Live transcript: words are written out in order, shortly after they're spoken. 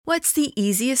What's the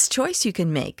easiest choice you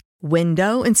can make?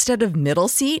 Window instead of middle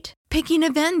seat? Picking a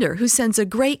vendor who sends a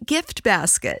great gift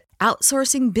basket?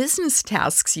 Outsourcing business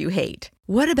tasks you hate?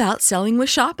 What about selling with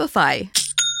Shopify?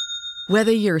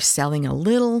 Whether you're selling a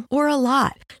little or a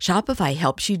lot, Shopify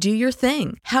helps you do your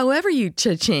thing, however you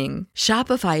cha-ching.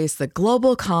 Shopify is the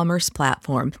global commerce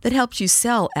platform that helps you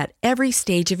sell at every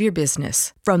stage of your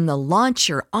business. From the launch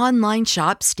your online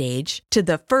shop stage to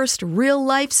the first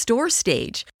real-life store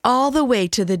stage, all the way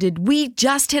to the did we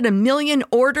just hit a million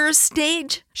orders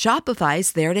stage.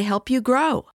 Shopify's there to help you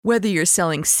grow. Whether you're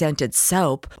selling scented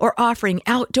soap or offering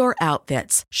outdoor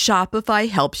outfits, Shopify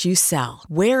helps you sell.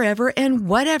 Wherever and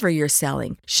whatever you're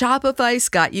selling, Shopify's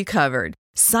got you covered.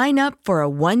 Sign up for a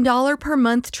 $1 per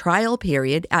month trial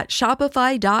period at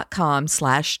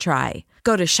shopify.com/try.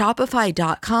 Go to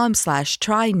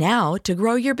shopify.com/try now to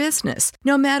grow your business,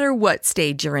 no matter what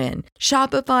stage you're in.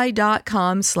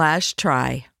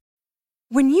 Shopify.com/try.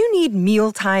 When you need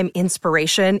mealtime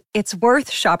inspiration, it's worth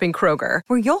shopping Kroger,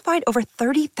 where you'll find over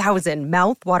 30,000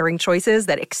 mouth-watering choices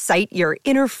that excite your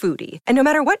inner foodie. And no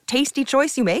matter what tasty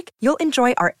choice you make, you'll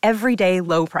enjoy our everyday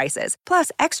low prices, plus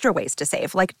extra ways to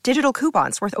save, like digital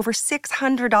coupons worth over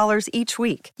 $600 each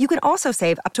week. You can also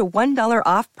save up to $1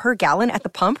 off per gallon at the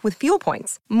pump with fuel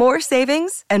points. More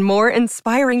savings and more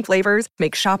inspiring flavors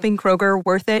make shopping Kroger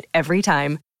worth it every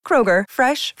time. Kroger,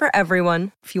 fresh for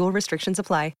everyone. Fuel restrictions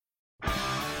apply.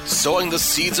 Sowing the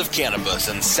seeds of cannabis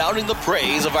and sounding the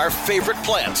praise of our favorite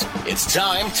plant. It's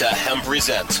time to Hemp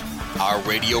Present. Our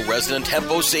radio resident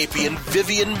hempo sapien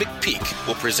Vivian McPeak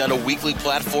will present a weekly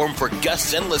platform for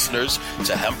guests and listeners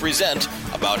to Hemp Present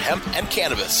about hemp and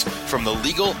cannabis from the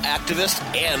legal, activist,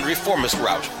 and reformist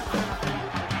route.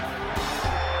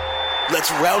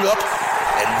 Let's round up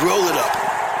and roll it up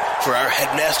for our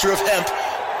headmaster of hemp,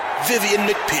 Vivian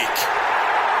McPeak.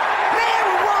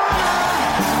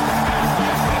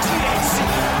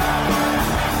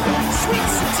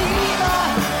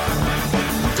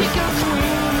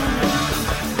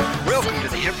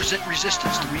 Present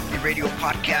Resistance, the weekly radio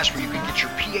podcast where you can get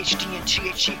your PhD in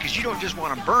THC because you don't just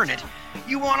want to burn it,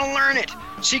 you want to learn it.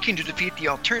 Seeking to defeat the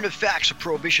alternative facts of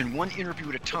prohibition one interview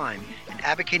at a time and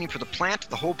advocating for the plant,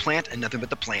 the whole plant, and nothing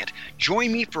but the plant.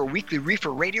 Join me for a weekly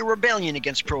reefer radio rebellion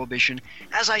against prohibition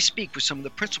as I speak with some of the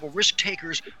principal risk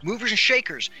takers, movers and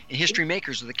shakers, and history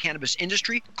makers of the cannabis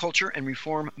industry, culture, and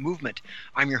reform movement.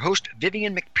 I'm your host,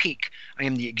 Vivian McPeak. I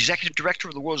am the executive director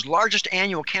of the world's largest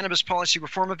annual cannabis policy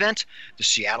reform event, the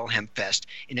Seattle Hemp Fest,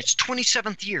 in its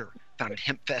 27th year, found at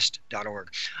hempfest.org.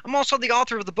 I'm also the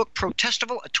author of the book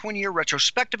Protestival, a 20-year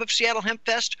retrospective of Seattle Hemp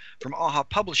Fest from AHA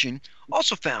Publishing,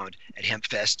 also found at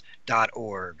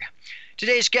hempfest.org.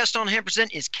 Today's guest on Hemp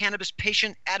Present is cannabis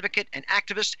patient, advocate, and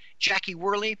activist Jackie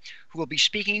Worley, who will be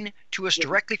speaking to us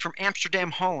directly from Amsterdam,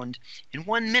 Holland, in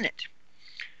 1 minute.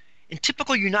 In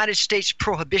typical United States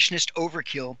prohibitionist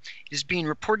overkill, it is being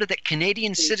reported that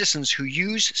Canadian citizens who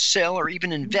use, sell, or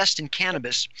even invest in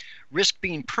cannabis risk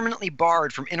being permanently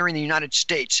barred from entering the United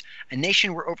States, a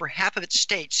nation where over half of its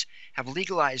states have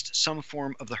legalized some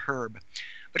form of the herb.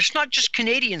 But it's not just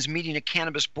Canadians meeting a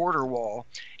cannabis border wall.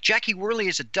 Jackie Worley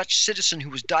is a Dutch citizen who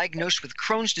was diagnosed with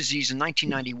Crohn's disease in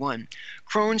 1991.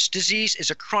 Crohn's disease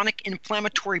is a chronic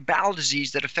inflammatory bowel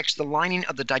disease that affects the lining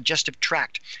of the digestive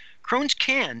tract. Crohn's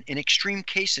can, in extreme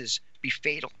cases, be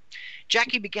fatal.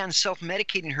 Jackie began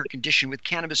self-medicating her condition with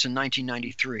cannabis in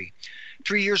 1993.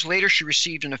 3 years later, she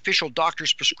received an official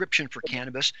doctor's prescription for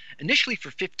cannabis, initially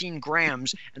for 15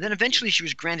 grams, and then eventually she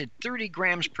was granted 30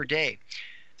 grams per day.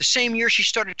 The same year she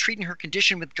started treating her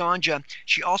condition with ganja,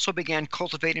 she also began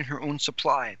cultivating her own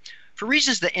supply, for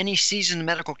reasons that any seasoned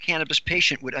medical cannabis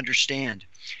patient would understand.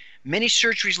 Many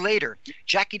surgeries later,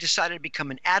 Jackie decided to become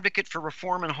an advocate for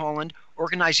reform in Holland,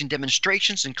 organizing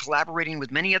demonstrations and collaborating with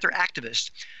many other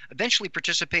activists, eventually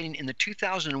participating in the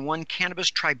 2001 Cannabis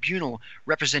Tribunal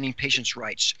representing patients'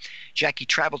 rights. Jackie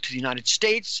traveled to the United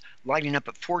States, lighting up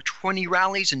at 420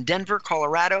 rallies in Denver,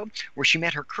 Colorado, where she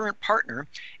met her current partner,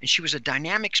 and she was a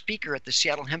dynamic speaker at the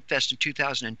Seattle Hemp Fest in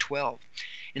 2012.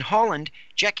 In Holland,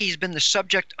 Jackie has been the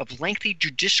subject of lengthy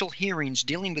judicial hearings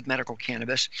dealing with medical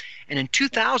cannabis, and in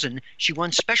 2000, she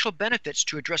won special benefits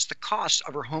to address the costs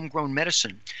of her homegrown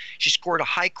medicine. She scored a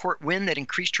high court win that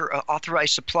increased her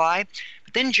authorized supply,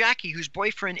 but then Jackie, whose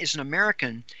boyfriend is an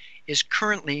American, is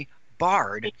currently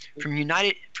barred from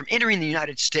entering the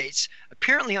United States,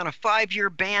 apparently on a 5-year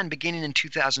ban beginning in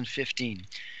 2015.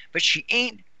 But she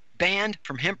ain't banned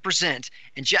from Hemp Present,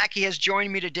 and Jackie has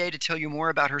joined me today to tell you more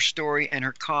about her story and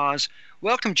her cause.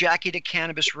 Welcome, Jackie, to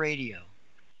Cannabis Radio.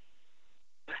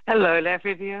 Hello there,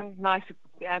 Vivian. Nice to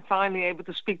finally able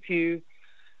to speak to you.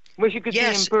 Wish you could be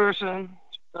in person.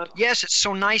 Yes, it's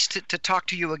so nice to talk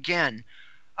to you again.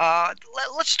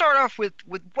 Let's start off with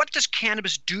what does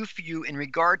cannabis do for you in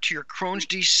regard to your Crohn's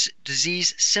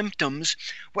disease symptoms?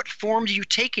 What form do you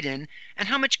take it in? And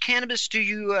how much cannabis do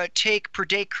you take per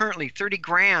day currently? 30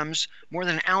 grams, more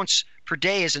than an ounce per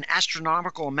day, is an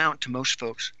astronomical amount to most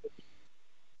folks.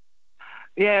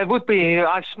 Yeah, it would be.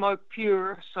 I smoke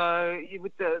pure, so you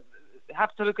would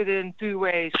have to look at it in two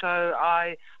ways. So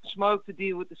I smoke to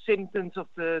deal with the symptoms of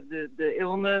the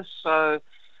illness. So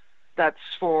that's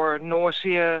for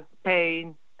nausea,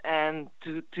 pain, and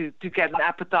to get an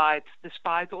appetite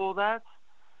despite all that.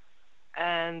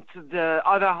 And the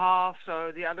other half,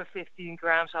 so the other 15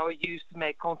 grams, I would use to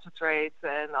make concentrate,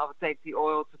 and I would take the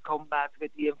oil to combat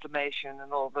with the inflammation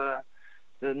and all the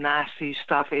nasty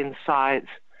stuff inside.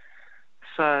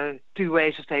 So two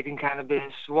ways of taking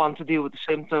cannabis: one to deal with the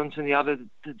symptoms, and the other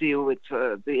to deal with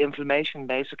the inflammation,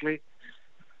 basically.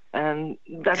 And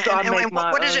that's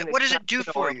what does it do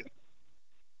for you?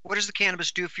 What does the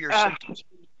cannabis do for your symptoms?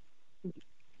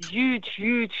 Huge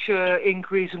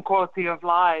increase in quality of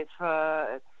life.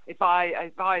 If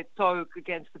I talk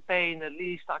against the pain, at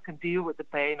least I can deal with the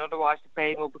pain. Otherwise, the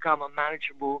pain will become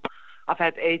unmanageable. I've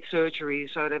had 8 surgeries,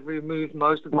 so they've removed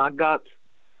most of my gut.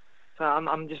 So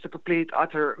I'm just a complete,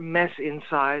 utter mess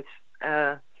inside.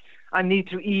 I need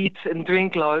to eat and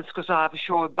drink loads because I have a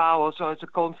short bowel, so it's a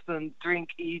constant drink,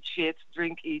 eat shit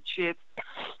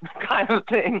kind of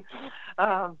thing.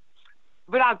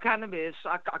 Without cannabis,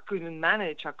 I couldn't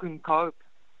manage. I couldn't cope.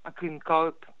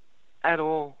 At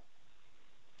all.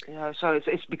 You know, so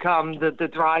it's become the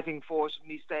driving force of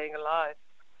me staying alive.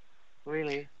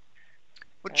 Really.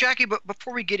 Well, Jackie, but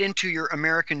before we get into your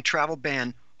American travel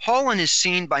ban, Holland is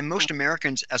seen by most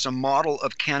Americans as a model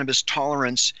of cannabis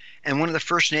tolerance and one of the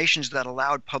first nations that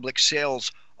allowed public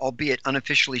sales, albeit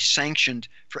unofficially sanctioned,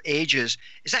 for ages.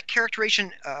 Is that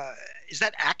characterization, is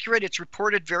that accurate? It's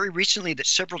reported very recently that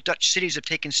several Dutch cities have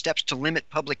taken steps to limit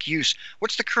public use.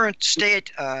 What's the current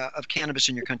state of cannabis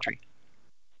in your country?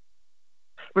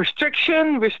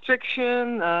 Restriction,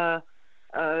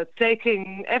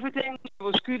 taking everything that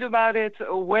was good about it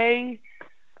away.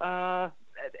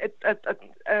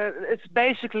 It's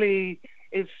basically,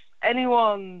 if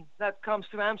anyone that comes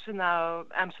to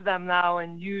Amsterdam now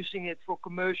and using it for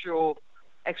commercial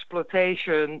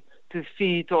exploitation to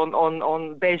feed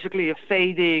on basically a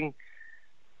fading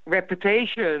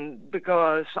reputation,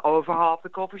 because over half the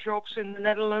coffee shops in the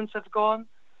Netherlands have gone,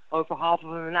 over half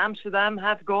of them in Amsterdam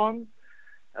have gone.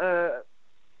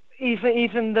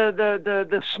 Even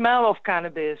the smell of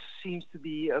cannabis seems to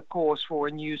be a cause for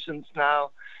a nuisance now.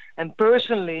 And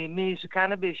personally, me as a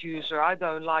cannabis user, I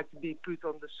don't like to be put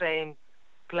on the same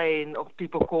plane of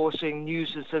people causing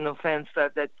nuisance and offense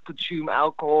that consume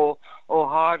alcohol or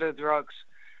harder drugs.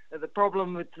 The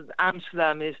problem with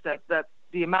Amsterdam is that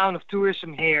the amount of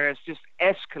tourism here has just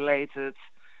escalated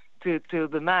to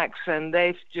the max, and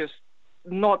they've just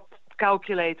not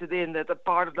calculated in that a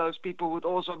part of those people would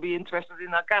also be interested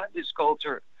in our cannabis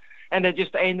culture, and there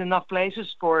just ain't enough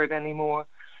places for it anymore.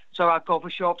 So our coffee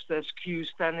shops, there's queue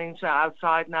standing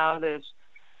outside now. There's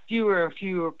fewer and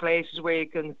fewer places where you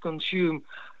can consume.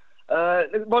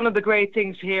 One of the great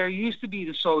things here used to be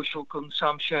the social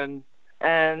consumption,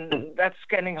 and that's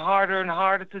getting harder and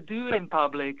harder to do in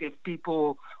public. If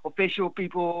people, official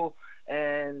people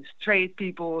and straight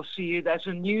people, see it as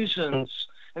a nuisance.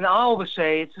 And I always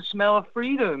say it's the smell of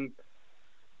freedom.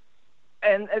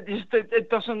 And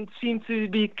it doesn't seem to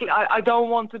be. I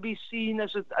don't want to be seen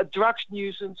as a drugs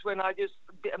nuisance when I'm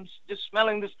just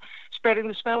spreading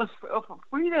the smell of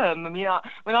freedom. I mean,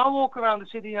 when I walk around the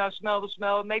city and I smell the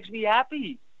smell, it makes me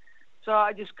happy. So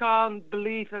I just can't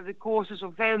believe that it causes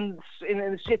offense in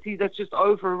a city that's just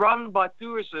overrun by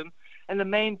tourism, and the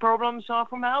main problems are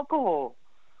from alcohol.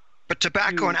 But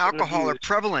tobacco and alcohol are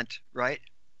prevalent, right?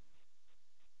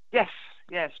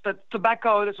 Yes, but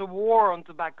tobacco, there's a war on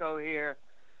tobacco here.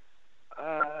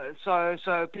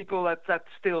 So people that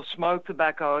still smoke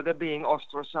tobacco, they're being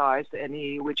ostracized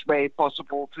any which way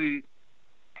possible to.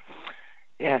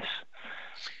 Yes.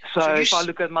 So if I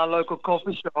look at my local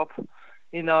coffee shop,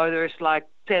 you know, there's like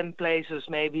 10 places,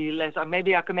 maybe less.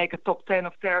 Maybe I can make a top 10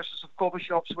 of terraces of coffee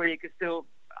shops where you can still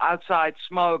outside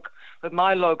smoke. But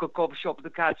my local coffee shop, the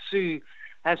Katsu,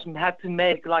 has had to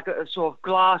make like a sort of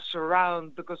glass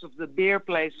surround because of the beer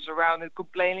places around it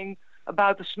complaining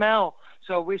about the smell.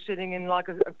 So we're sitting in like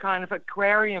a kind of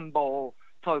aquarium bowl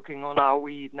talking on our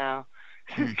weed now.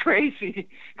 It's crazy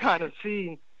kind of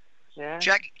scene. Yeah.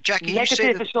 Jackie,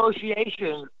 negative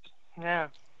association. Yeah.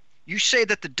 You say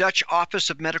that the Dutch Office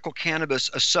of Medical Cannabis,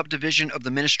 a subdivision of the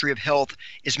Ministry of Health,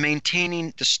 is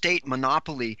maintaining the state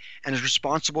monopoly and is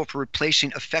responsible for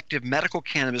replacing effective medical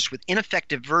cannabis with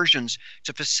ineffective versions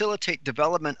to facilitate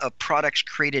development of products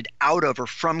created out of or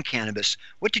from cannabis.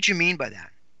 What did you mean by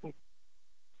that?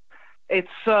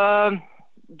 It's,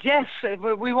 yes,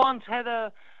 we once had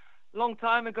a long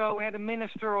time ago, we had a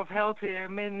Minister of Health here,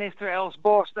 Minister Els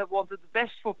Borst, that wanted the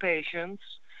best for patients.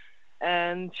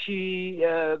 And she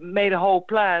made a whole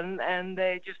plan, and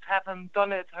they just haven't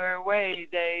done it her way.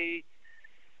 They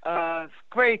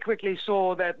very quickly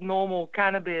saw that normal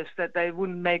cannabis, that they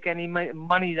wouldn't make any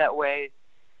money that way.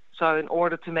 So in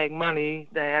order to make money,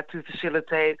 they had to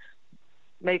facilitate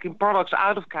making products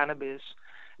out of cannabis.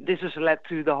 This has led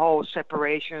to the whole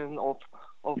separation of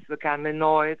the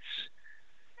cannabinoids,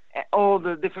 all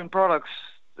the different products,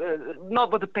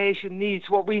 not what the patient needs,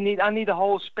 what we need. I need a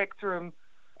whole spectrum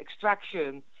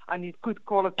extraction. I need good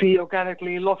quality,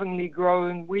 organically, lovingly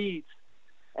grown weed.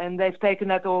 And they've taken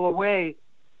that all away.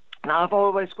 Now, I've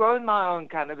always grown my own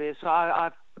cannabis.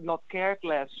 I've not cared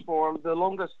less for the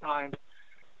longest time.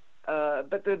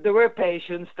 But there were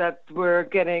patients that were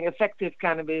getting effective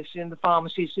cannabis in the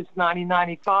pharmacy since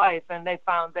 1995, and they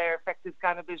found their effective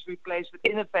cannabis replaced with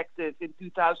ineffective in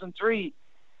 2003,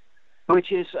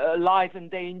 which is a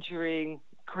life-endangering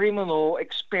criminal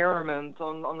experiment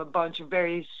on a bunch of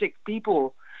very sick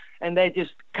people. And they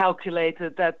just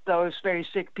calculated that those very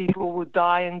sick people would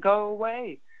die and go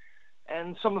away.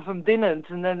 And some of them didn't.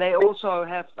 And then they also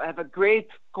have a great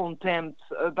contempt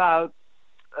about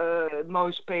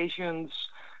most patients'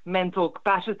 mental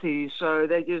capacity. So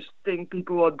they just think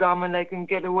people are dumb and they can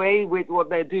get away with what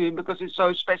they do because it's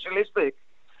so specialistic.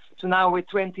 So now we're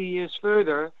 20 years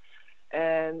further,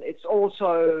 and it's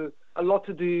also a lot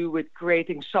to do with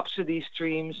creating subsidy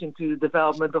streams into the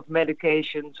development of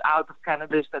medications out of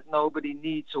cannabis that nobody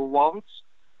needs or wants,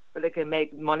 but they can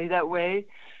make money that way.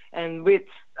 And with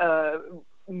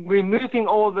removing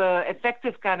all the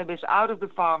effective cannabis out of the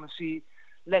pharmacy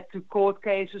led to court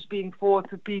cases being fought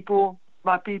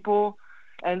by people,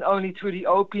 and only through the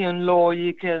opium law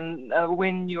you can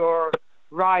win your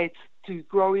right to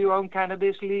grow your own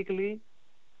cannabis legally.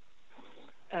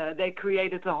 They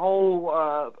created a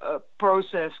whole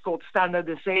process called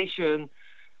standardization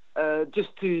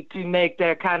just to make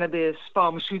their cannabis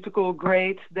pharmaceutical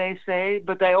grade, they say,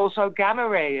 but they also gamma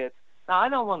ray it. Now, I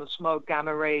don't want to smoke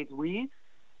gamma rayed weed.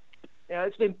 You know,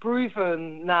 it's been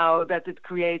proven now that it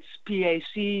creates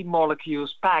PAC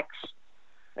molecules, PACs,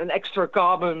 an extra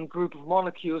carbon group of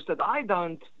molecules that I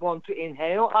don't want to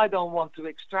inhale. I don't want to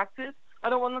extract it. I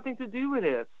don't want nothing to do with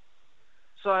it.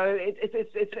 So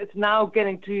it's now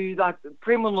getting to like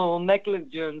criminal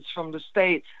negligence from the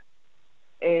state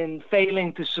in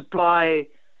failing to supply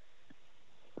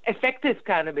effective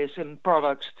cannabis and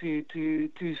products to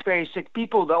very sick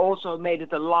people. They also made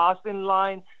it a last in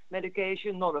line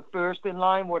medication, not a first in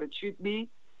line, what it should be.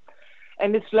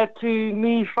 And it's led to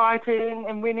me fighting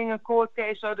and winning a court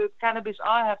case. So the cannabis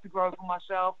I have to grow for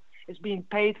myself is being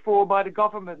paid for by the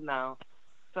government now.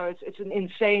 So it's an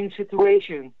insane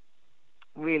situation,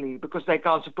 really, because they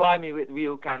can't supply me with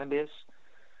real cannabis.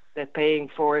 They're paying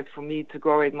for it for me to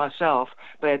grow it myself.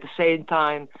 But at the same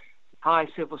time, high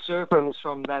civil servants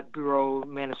from that Bureau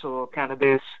Medicinal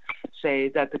Cannabis say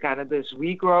that the cannabis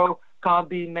we grow can't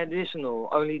be medicinal,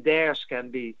 only theirs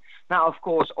can be. Now, of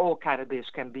course, all cannabis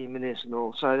can be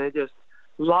medicinal, so they're just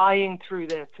lying through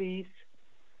their teeth,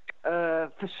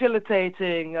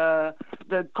 facilitating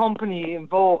the company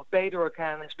involved,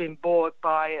 Bedrocan, has been bought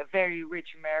by a very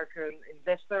rich American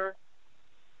investor.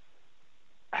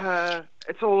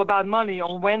 It's all about money.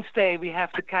 On Wednesday, we have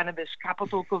the Cannabis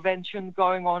Capital Convention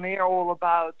going on here, all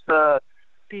about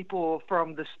people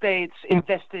from the States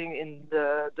investing in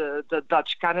the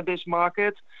Dutch cannabis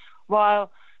market,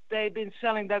 while they've been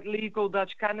selling that legal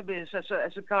Dutch cannabis as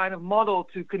a kind of model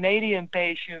to Canadian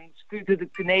patients, to the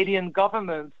Canadian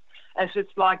government, as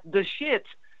it's like the shit.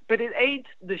 But it ain't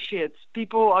the shit.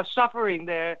 People are suffering.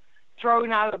 They're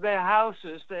thrown out of their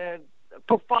houses. They're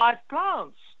for 5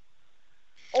 plants.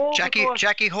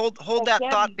 Jackie, hold that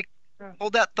thought.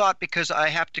 Hold that thought because I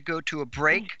have to go to a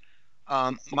break.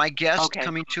 My guest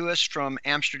coming to us from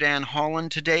Amsterdam,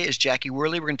 Holland today is Jackie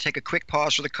Worley. We're going to take a quick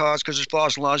pause for the cause because there's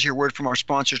laws and laws. Your word from our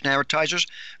sponsors and advertisers.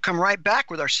 Come right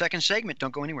back with our second segment.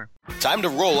 Don't go anywhere. Time to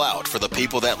roll out for the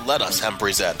people that let us hemp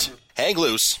present. Hang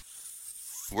loose.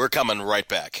 We're coming right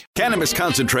back. Cannabis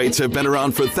concentrates have been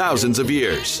around for thousands of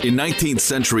years. In 19th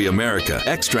century America,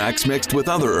 extracts mixed with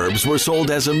other herbs were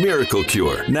sold as a miracle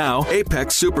cure. Now,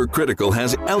 Apex Supercritical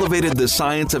has elevated the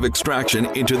science of extraction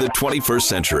into the 21st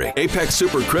century. Apex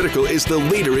Supercritical is the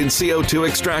leader in CO2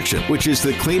 extraction, which is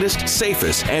the cleanest,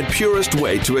 safest, and purest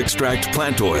way to extract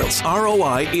plant oils.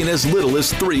 ROI in as little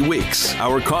as 3 weeks.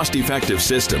 Our cost-effective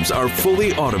systems are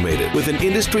fully automated with an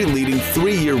industry-leading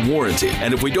 3-year warranty.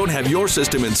 And if we don't have your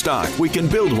system in stock, we can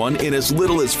build one in as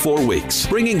little as 4 weeks,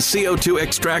 bringing CO2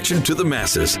 extraction to the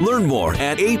masses. Learn more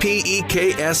at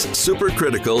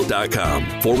APEKSSupercritical.com.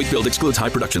 4-week build excludes high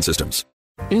production systems.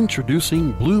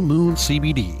 Introducing Blue Moon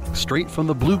CBD, straight from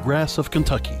the bluegrass of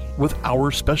Kentucky. With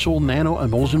our special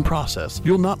nano-emulsion process,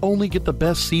 you'll not only get the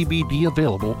best CBD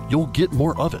available, you'll get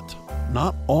more of it.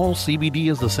 Not all CBD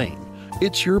is the same.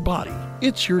 It's your body.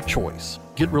 It's your choice.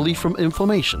 Get relief from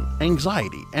inflammation,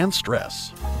 anxiety, and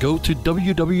stress. Go to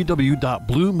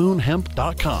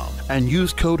www.bluemoonhemp.com and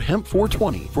use code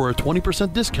HEMP420 for a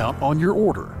 20% discount on your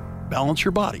order. Balance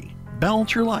your body.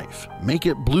 Balance your life. Make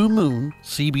it Blue Moon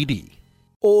CBD.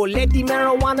 Oh, let the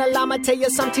marijuana llama tell you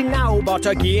something now about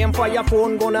a game for your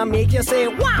phone gonna make you say,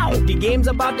 wow! The game's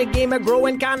about the game of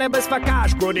growing cannabis for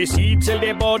cash. Grow the seed, sell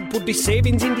the bud, put the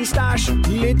savings in the stash.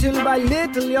 Little by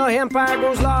little, your empire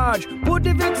grows large. Put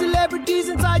the big celebrities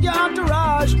inside your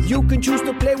entourage. You can choose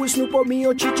to play with Snoop or me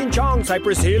or Cheech and Chong,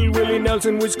 Cypress Hill, Willie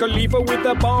Nelson, Wiz Khalifa with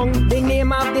a bong. The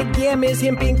name of the game is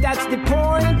Hemp Inc., that's the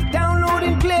point. Download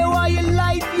and play while you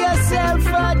light yourself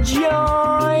a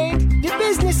joint. The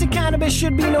business of cannabis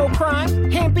should be no crime.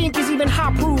 Hemp Inc. is even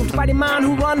hot-proved by the man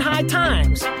who run High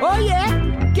Times. Oh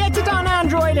yeah? Get it on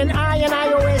Android and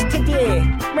iOS today.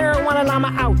 Marijuana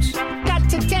llama out. Got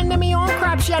to tend to me own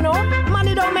crops, you know.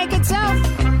 Money don't make itself.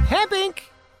 Hemp Inc.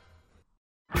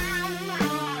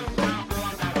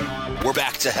 We're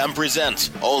back to Hemp Present,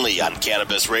 only on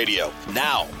Cannabis Radio.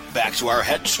 Now, back to our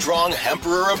headstrong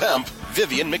Emperor of Hemp,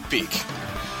 Vivian McPeak.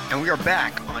 And we are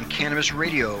back on Cannabis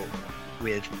Radio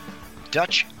with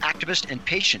Dutch activist and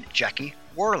patient Jackie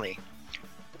Worley.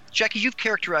 Jackie, you've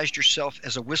characterized yourself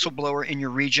as a whistleblower in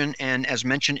your region, and as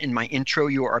mentioned in my intro,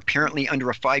 you are apparently under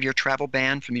a 5-year travel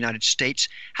ban from the United States.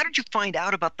 How did you find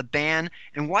out about the ban,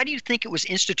 and why do you think it was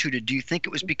instituted? Do you think it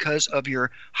was because of your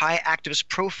high activist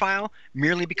profile,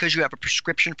 merely because you have a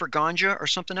prescription for ganja, or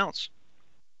something else?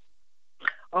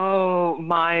 Oh,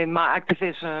 my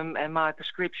activism and my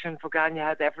prescription for ganja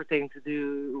had everything to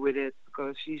do with it,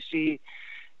 because you see,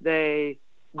 they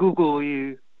Google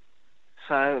you,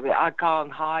 so I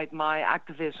can't hide my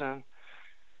activism.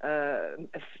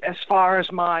 As far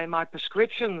as my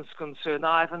prescription is concerned,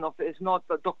 it's not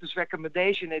a doctor's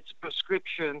recommendation, it's a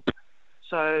prescription.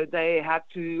 So they had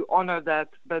to honor that,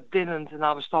 but didn't. And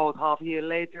I was told half a year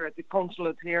later at the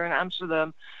consulate here in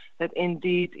Amsterdam that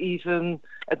indeed even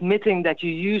admitting that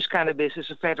you use cannabis is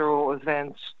a federal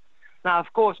offense. Now,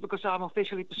 of course, because I'm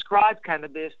officially prescribed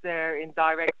cannabis, they're in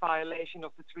direct violation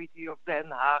of the Treaty of Den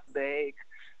Haag, The Hague,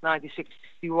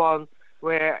 1961,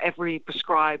 where every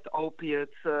prescribed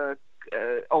opiate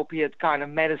kind of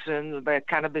medicine where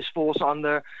cannabis falls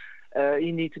under,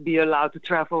 you need to be allowed to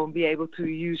travel and be able to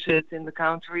use it in the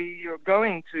country you're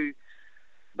going to.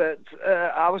 But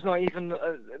I was not even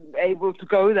able to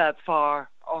go that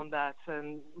far on that.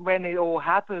 And when it all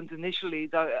happened initially,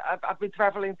 I've been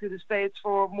traveling to the States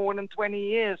for more than 20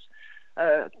 years,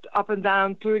 up and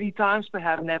down 30 times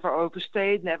perhaps, never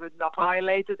overstayed, never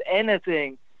violated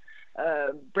anything.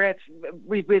 Brett,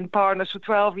 we've been partners for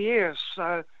 12 years,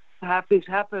 so to have this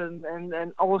happen,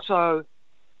 and also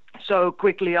so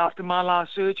quickly after my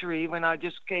last surgery, when I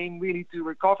just came really to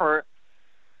recover,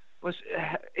 was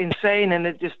insane, and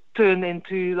it just turned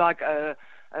into like a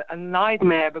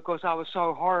nightmare because I was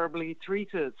so horribly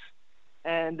treated.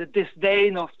 And the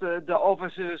disdain of the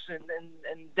officers in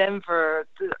Denver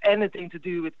to anything to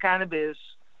do with cannabis,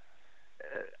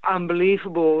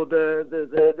 unbelievable.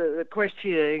 The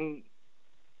questioning,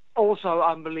 also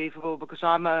unbelievable, because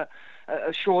I'm a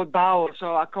short bowel,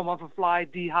 so I come off a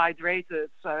flight dehydrated.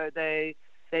 So they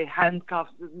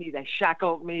handcuffed me, they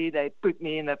shackled me, they put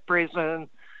me in a prison.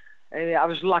 And I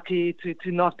was lucky to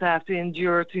not have to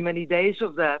endure too many days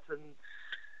of that. And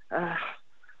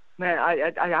man,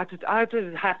 I had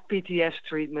to have PTS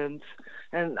treatment,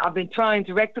 and I've been trying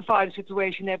to rectify the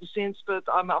situation ever since. But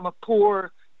I'm a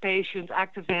poor patient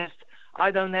activist.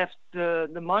 I don't have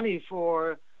the money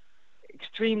for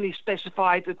extremely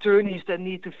specified attorneys that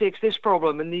need to fix this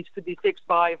problem. It needs to be fixed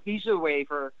by a visa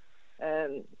waiver,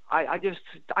 and I just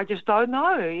don't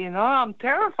know. You know, I'm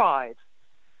terrified.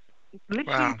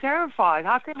 Literally terrified.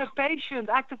 How can a patient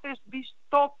activist be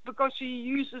stopped because she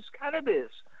uses cannabis?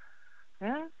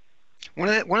 Yeah.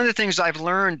 One of the things I've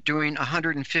learned doing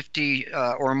 150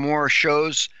 or more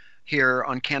shows here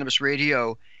on Cannabis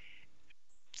Radio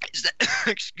is that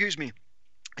excuse me,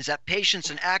 is that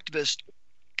patients and activists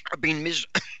are being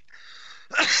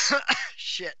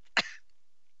shit.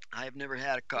 I have never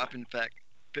had a cough infection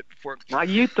before. Are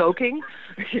you talking?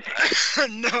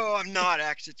 No, I'm not.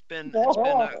 Actually, it's been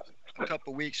a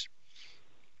couple weeks.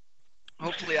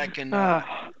 Hopefully, I can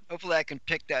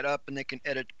pick that up and they can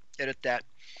edit that.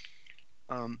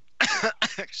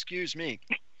 Excuse me.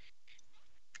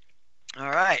 All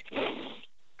right.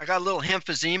 I got a little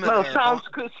emphysema. Well, there.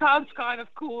 sounds kind of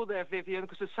cool there, Vivian,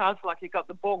 because it sounds like you got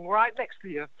the bong right next to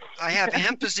you. I have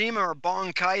emphysema or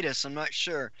bronchitis. I'm not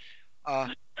sure. All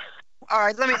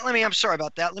right. Let me. I'm sorry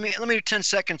about that. Let me do 10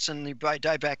 seconds and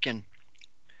dive back in.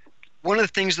 One of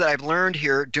the things that I've learned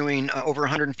here doing over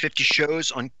 150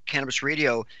 shows on Cannabis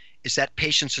Radio is that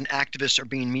patients and activists are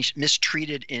being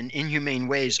mistreated in inhumane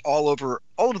ways all over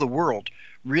the world,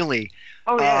 really.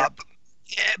 Oh, yeah.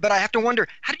 But I have to wonder,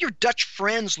 how do your Dutch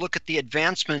friends look at the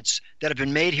advancements that have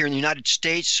been made here in the United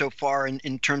States so far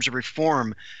in terms of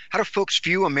reform? How do folks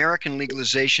view American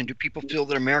legalization? Do people feel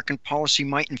that American policy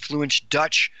might influence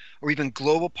Dutch or even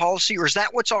global policy? Or is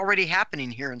that what's already happening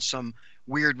here in some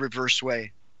weird reverse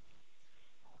way?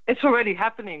 It's already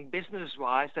happening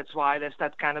business-wise. That's why there's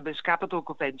that Cannabis Capital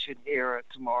Convention here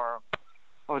tomorrow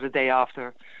or the day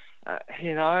after.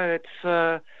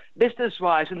 It's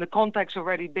business-wise, and the contact's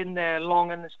already been there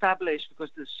long and established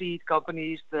because the seed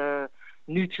companies, the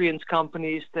nutrients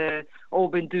companies, they've all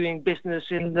been doing business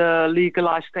in the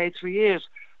legalized states for years.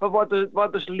 But what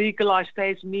does legalized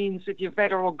states means if your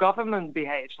federal government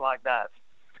behaves like that?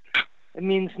 It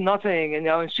means nothing.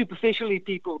 And superficially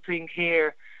people think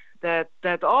here that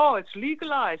it's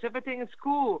legalized, everything is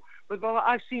cool. But what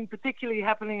I've seen particularly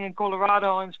happening in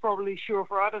Colorado, and it's probably sure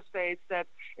for other states, that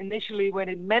initially when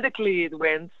it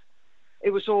went, it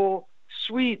was all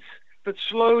sweet, but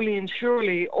slowly and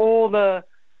surely all the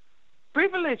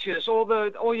privileges,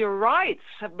 all your rights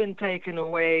have been taken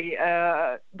away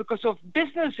because of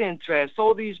business interests.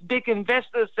 All these big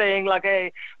investors saying like,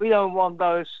 hey, we don't want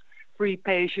those free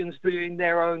patients doing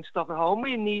their own stuff at home.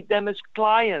 We need them as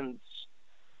clients.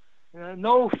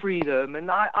 No freedom, and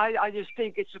I just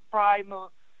think it's a primal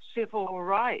civil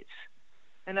right,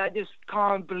 and I just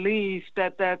can't believe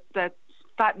that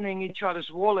fattening each other's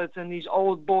wallets and these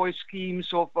old boy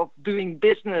schemes of doing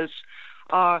business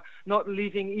are not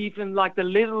leaving even like the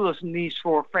littlest niche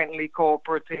for friendly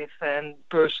cooperative and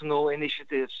personal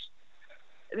initiatives.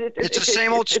 It's the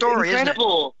same old story, isn't it?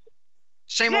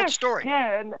 Same old story.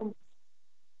 Yeah,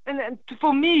 and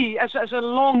for me, as a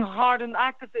long-hardened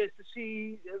activist, to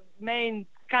see main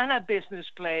cannabis business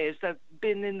players that have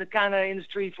been in the cannabis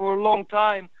industry for a long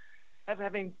time,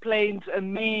 having played a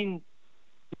mean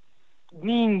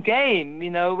game,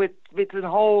 with a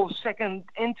whole second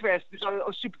interest.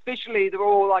 So superficially, they're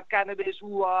all like cannabis,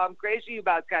 I'm crazy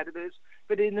about cannabis,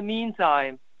 but in the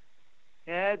meantime,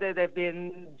 they've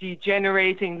been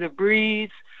degenerating the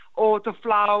breeds,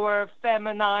 autoflower,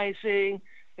 feminizing.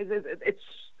 It's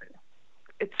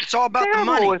all about terrible. the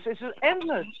money. It's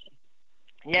endless.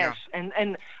 Yes, yeah.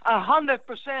 and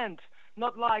 100%,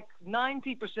 not like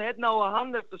 90%, no,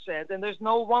 100%, and there's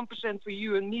no 1% for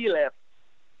you and me left.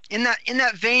 In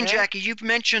that vein, Jackie, you've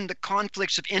mentioned the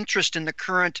conflicts of interest in the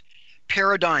current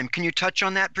paradigm. Can you touch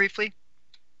on that briefly?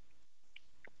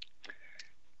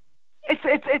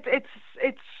 It's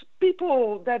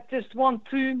people that just want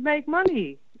to make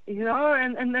money,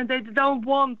 and they don't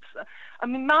want. I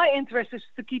mean, my interest is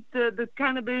to keep the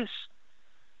cannabis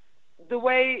the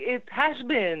way it has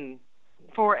been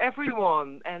for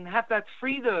everyone and have that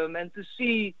freedom, and to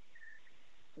see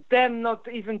them not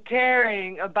even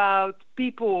caring about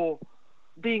people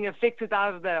being evicted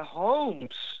out of their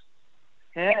homes.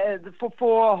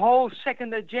 For a whole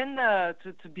second agenda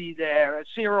to be there, a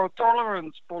zero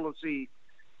tolerance policy.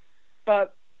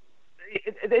 But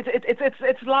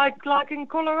it's like in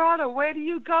Colorado. Where do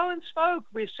you go and smoke?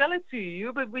 We sell it to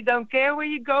you, but we don't care where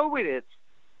you go with it.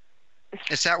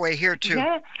 It's that way here too.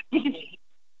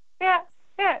 Yeah.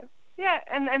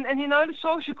 And the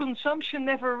social consumption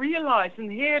never realized,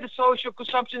 and here the social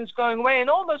consumption is going away, and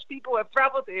all those people who have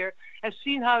traveled here have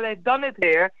seen how they've done it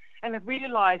here, and have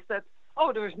realized that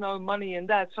there is no money in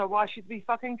that, so why should we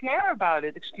fucking care about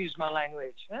it? Excuse my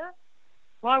language.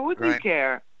 Why would we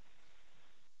care?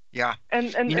 Yeah.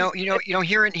 And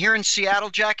here in Seattle,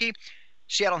 Jackie,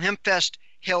 Seattle Hemp Fest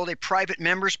held a private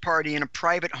members party in a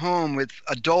private home with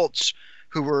adults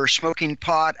who were smoking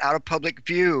pot out of public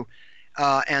view,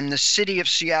 and the city of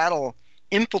Seattle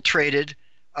infiltrated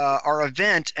our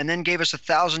event and then gave us a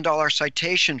 $1,000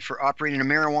 citation for operating a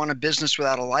marijuana business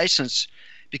without a license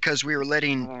because we were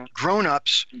letting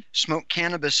grown-ups smoke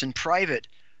cannabis in private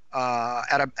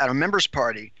at a members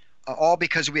party, all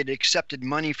because we had accepted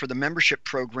money for the membership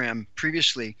program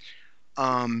previously.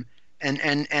 And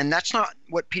that's not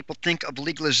what people think of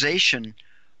legalization.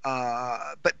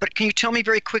 But can you tell me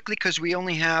very quickly, because we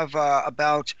only have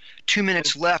about 2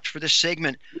 minutes left for this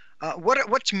segment,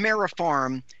 what's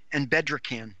Marifarm and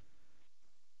Bedrocan?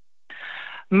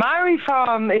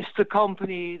 Marifarm is the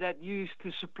company that used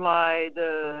to supply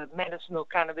the medicinal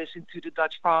cannabis into the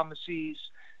Dutch pharmacies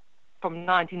from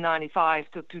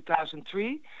 1995 to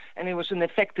 2003, and it was an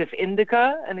effective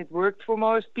indica, and it worked for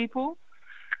most people.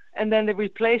 And then they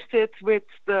replaced it with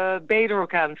the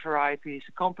Bedrocan varieties,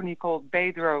 a company called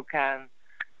Bedrocan,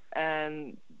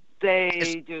 and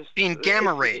it's being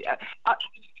gamma rayed.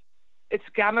 It's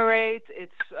gamma rayed.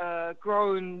 It's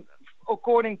grown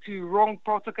according to wrong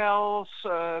protocols,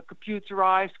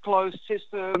 computerized, closed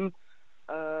system,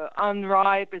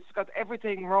 unripe. It's got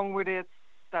everything wrong with it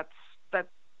that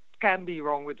can be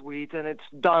wrong with weed, and it's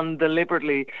done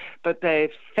deliberately. But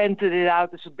they've vented it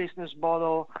out as a business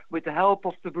model with the help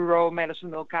of the Bureau of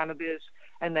Medicinal Cannabis,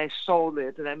 and they sold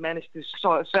it. And they managed to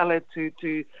sell it to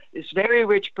this very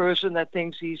rich person that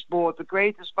thinks he's bought the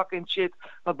greatest fucking shit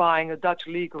by buying a Dutch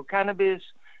legal cannabis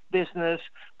business,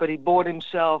 but he bought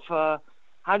himself, how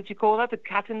did you call that, the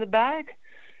cat in the bag?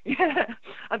 Yeah,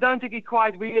 I don't think he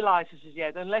quite realizes it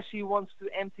yet, unless he wants to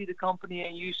empty the company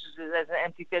and uses it as an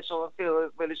empty vessel and fill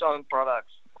it with his own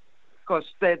products. Because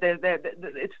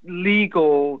it's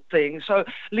legal things. So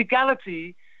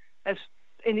legality,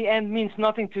 in the end, means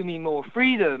nothing to me more.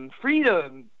 Freedom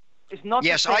is not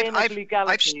the same as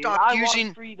legality.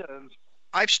 Want freedom.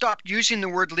 I've stopped using the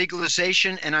word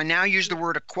legalization, and I now use the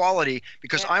word equality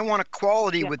because I want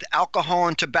equality with alcohol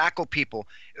and tobacco people.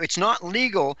 It's not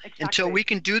legal until we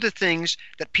can do the things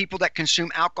that people that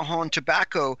consume alcohol and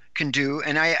tobacco can do,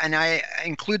 and I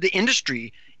include the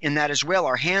industry in that as well.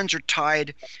 Our hands are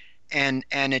tied, and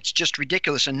it's just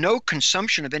ridiculous. And no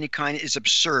consumption of any kind is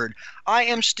absurd. I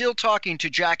am still talking to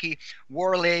Jackie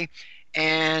Worley,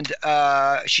 and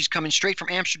she's coming straight from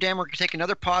Amsterdam. We're going to take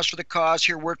another pause for the cause,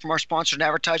 hear a word from our sponsors and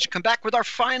advertisers, come back with our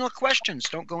final questions.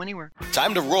 Don't go anywhere.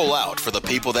 Time to roll out for the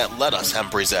people that let us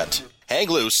Hemp Present. Hang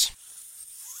loose.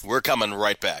 We're coming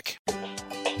right back.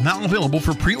 Now available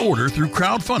for pre-order through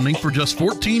crowdfunding for just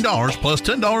 $14 plus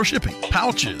 $10 shipping.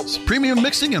 Pouches, premium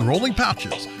mixing and rolling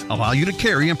pouches, allow you to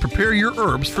carry and prepare your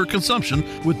herbs for consumption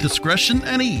with discretion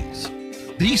and ease.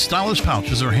 These stylish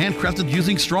pouches are handcrafted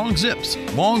using strong zips,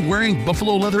 long-wearing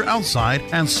buffalo leather outside,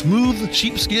 and smooth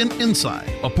sheepskin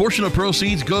inside. A portion of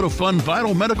proceeds go to fund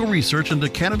vital medical research into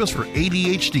cannabis for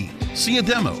ADHD. See a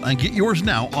demo and get yours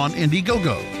now on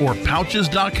Indiegogo or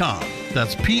Pouches.com.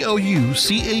 That's POUCHZ.com.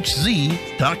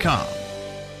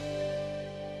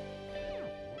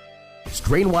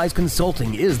 Strainwise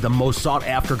Consulting is the most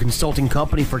sought-after consulting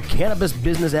company for cannabis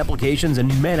business applications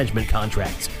and management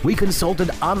contracts. We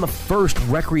consulted on the first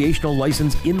recreational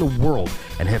license in the world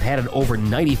and have had an over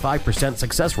 95%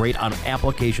 success rate on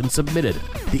applications submitted.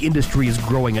 The industry is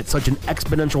growing at such an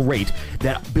exponential rate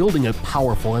that building a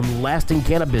powerful and lasting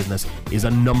cannabis business is a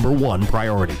 #1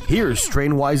 priority. Here's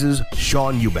Strainwise's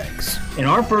Sean Eubanks. In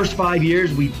our first 5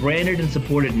 years, we branded and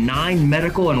supported 9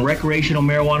 medical and recreational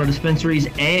marijuana dispensaries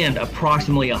and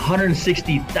approximately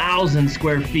 160,000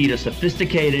 square feet of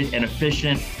sophisticated and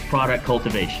efficient product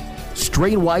cultivation.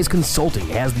 Strainwise Consulting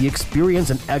has the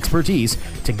experience and expertise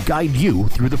to guide you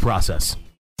through the process.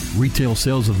 Retail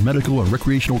sales of medical and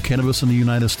recreational cannabis in the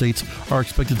United States are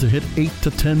expected to hit $8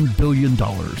 to $10 billion.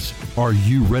 Are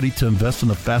you ready to invest in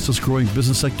the fastest growing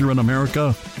business sector in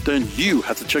America? Then you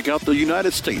have to check out the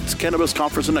United States Cannabis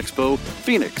Conference and Expo,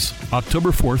 Phoenix,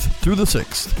 October 4th through the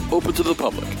 6th, open to the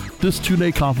public. This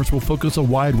 2-day conference will focus a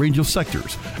wide range of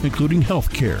sectors, including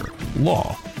healthcare,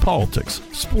 law, politics,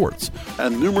 sports,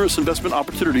 and numerous investment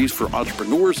opportunities for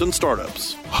entrepreneurs and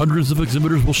startups. Hundreds of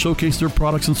exhibitors will showcase their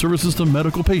products and services to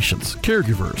medical patients,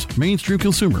 caregivers, mainstream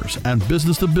consumers, and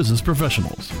business-to-business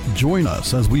professionals. Join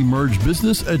us as we merge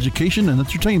business, education, and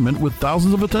entertainment with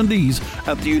thousands of attendees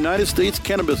at the United States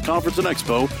Cannabis Conference and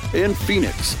Expo in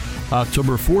Phoenix,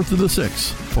 October 4th to the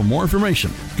 6th. For more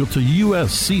information, go to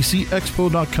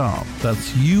usccexpo.com. That's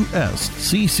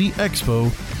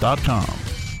usccexpo.com.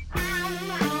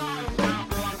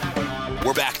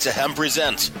 We're back to Hemp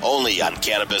Present, only on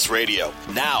Cannabis Radio.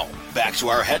 Now, back to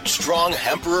our headstrong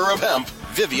Emperor of Hemp,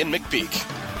 Vivian McPeak.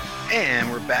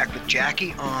 And we're back with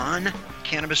Jackie on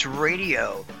Cannabis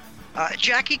Radio.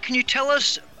 Jackie, can you tell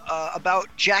us about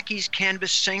Jackie's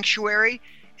Cannabis Sanctuary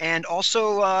And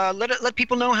also let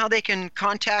people know how they can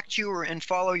contact you and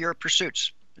follow your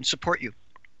pursuits and support you.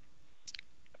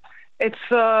 It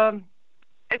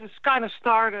was kind of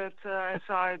started as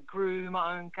I grew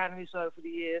my own cannabis over the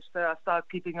years. I started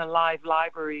keeping a live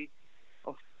library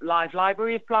of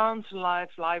plants, live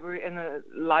library, and a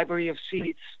library of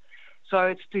seeds. So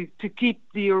it's to keep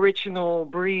the original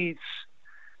breeds,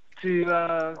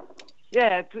 to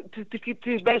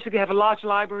basically have a large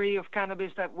library of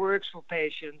cannabis that works for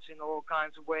patients in all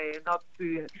kinds of ways, and not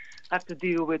to have to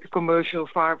deal with commercial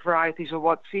varieties or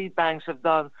what seed banks have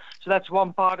done. So that's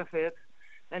one part of it.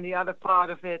 And the other part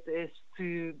of it is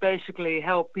to basically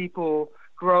help people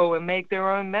grow and make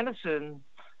their own medicine.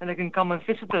 And they can come and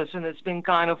visit us. And it's been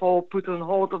kind of all put on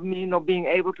hold of me not being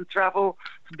able to travel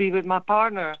to be with my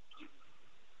partner.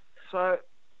 So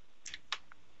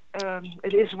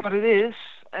it is what it is.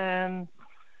 And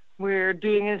we're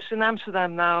doing this in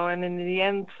Amsterdam now. And in the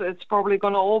end, it's probably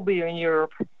going to all be in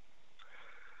Europe.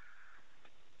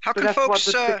 How can folks...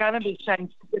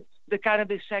 The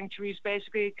cannabis sanctuaries,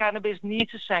 basically, cannabis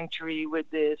needs a sanctuary with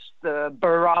this, the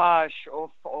barrage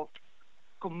of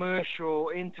commercial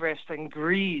interest and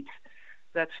greed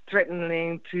that's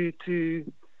threatening to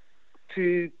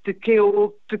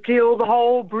kill the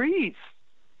whole breed.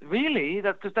 Really,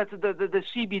 that's the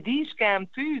CBD scam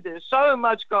too. There's so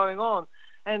much going on,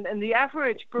 and the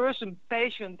average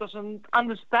patient doesn't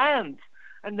understand,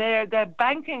 and they're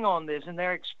banking on this and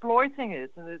they're exploiting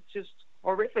it, and it's just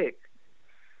horrific.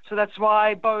 So that's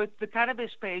why both the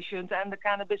cannabis patient and the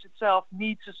cannabis itself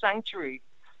needs a sanctuary,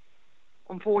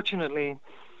 unfortunately.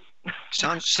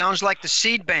 Sounds like the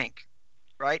seed bank,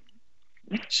 right?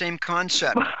 Same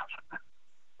concept.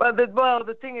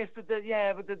 The thing is that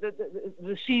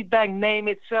the seed bank name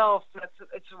itself,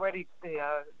 it's already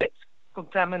it's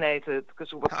contaminated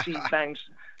because of what seed banks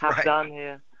have done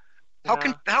here. How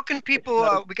can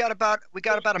people? We got about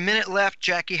a minute left,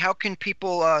 Jackie. How can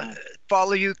people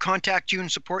follow you, contact you,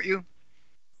 and support you?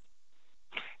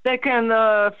 They can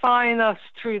find us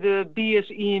through the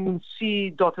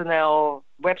bsemc.nl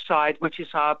website, which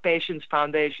is our Patients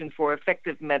Foundation for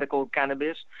Effective Medical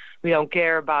Cannabis. We don't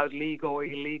care about legal or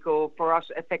illegal. For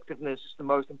us, effectiveness is the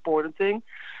most important thing.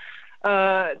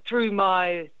 Through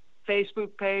my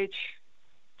Facebook page,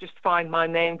 just find my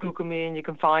name, Google me, and you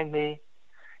can find me.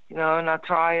 And I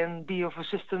try and be of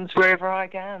assistance wherever I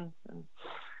can, and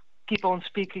keep on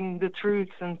speaking the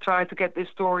truth and try to get this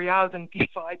story out and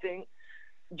keep fighting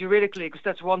juridically, because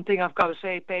that's one thing I've got to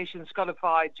say. Patients got to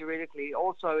fight juridically.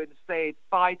 Also in the state,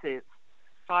 fight it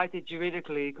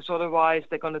juridically, because otherwise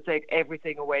they're going to take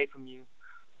everything away from you.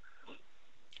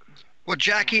 Well,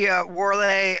 Jackie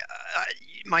Worley,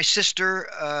 my sister,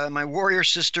 my warrior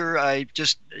sister, I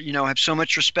just have so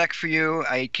much respect for you.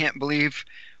 I can't believe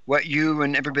what you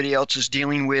and everybody else is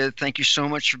dealing with. Thank you so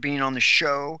much for being on the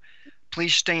show.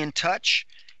 Please stay in touch,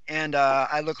 and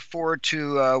I look forward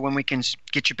to when we can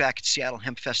get you back at Seattle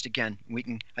Hemp Fest again.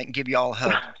 I can give you all a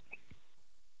hug.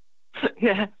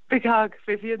 Yeah, big hug,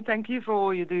 Vivian. Thank you for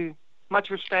all you do.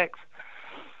 Much respect.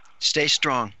 Stay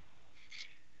strong.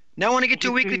 Now I want to get to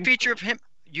a weekly feature of Hemp.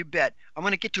 You bet. I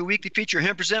want to get to a weekly feature of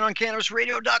Hemp Present on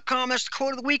CannabisRadio.com. That's the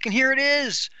quote of the week, and here it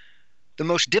is. The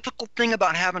most difficult thing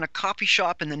about having a coffee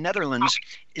shop in the Netherlands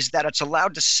is that it's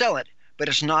allowed to sell it, but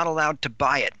it's not allowed to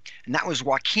buy it. And that was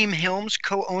Joachim Helms,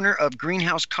 co-owner of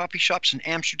Greenhouse Coffee Shops in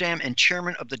Amsterdam and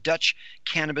chairman of the Dutch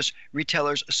Cannabis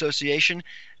Retailers Association.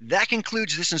 That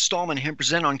concludes this installment of Hemp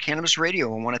Present on Cannabis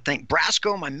Radio. I want to thank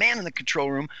Brasco, my man in the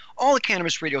control room, all the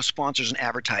Cannabis Radio sponsors and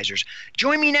advertisers.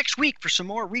 Join me next week for some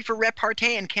more reefer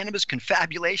repartee and cannabis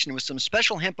confabulation with some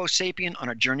special Hempo Sapien on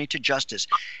our journey to justice.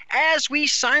 As we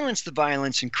silence the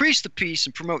violence, increase the peace,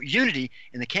 and promote unity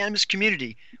in the cannabis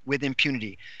community with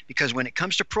impunity. Because when it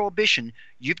comes to prohibition,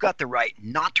 you've got the right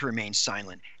not to remain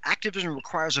silent. Activism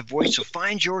requires a voice, so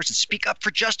find yours and speak up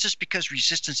for justice, because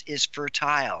resistance is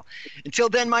fertile. Until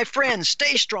then, my friends,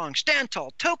 stay strong, stand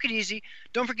tall, toke it easy.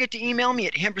 Don't forget to email me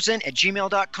at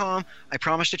hempresent@gmail.com. I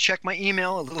promise to check my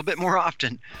email a little bit more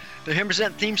often. The Hemp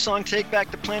Present theme song, Take Back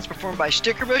the Plants, performed by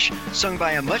Stickerbush, sung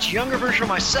by a much younger version of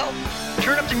myself.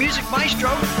 Turn up the music, maestro.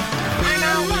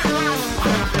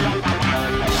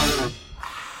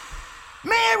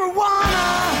 Marijuana,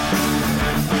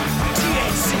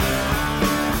 THC,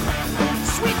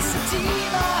 sweet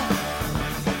sativa,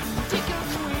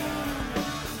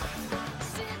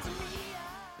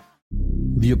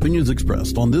 The opinions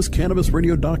expressed on this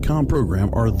CannabisRadio.com program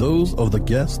are those of the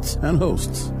guests and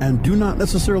hosts and do not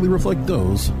necessarily reflect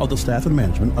those of the staff and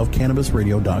management of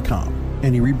CannabisRadio.com.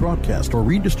 Any rebroadcast or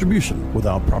redistribution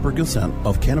without proper consent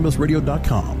of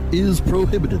CannabisRadio.com is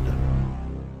prohibited.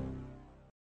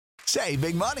 Save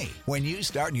big money when you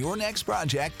start your next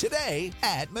project today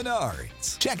at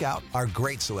Menards. Check out our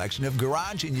great selection of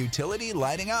garage and utility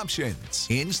lighting options.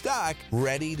 In stock,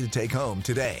 ready to take home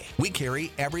today. We carry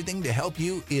everything to help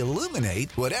you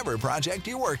illuminate whatever project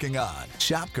you're working on.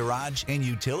 Shop garage and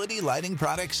utility lighting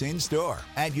products in store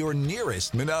at your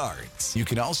nearest Menards. You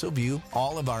can also view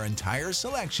all of our entire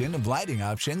selection of lighting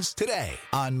options today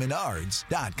on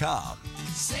Menards.com.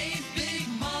 Save big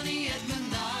money at Menards.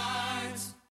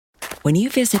 When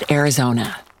you visit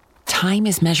Arizona, time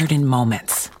is measured in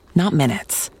moments, not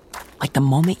minutes. Like the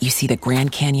moment you see the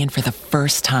Grand Canyon for the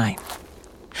first time.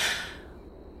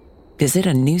 Visit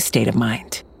a new state of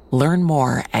mind. Learn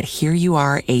more at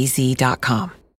hereyouareaz.com.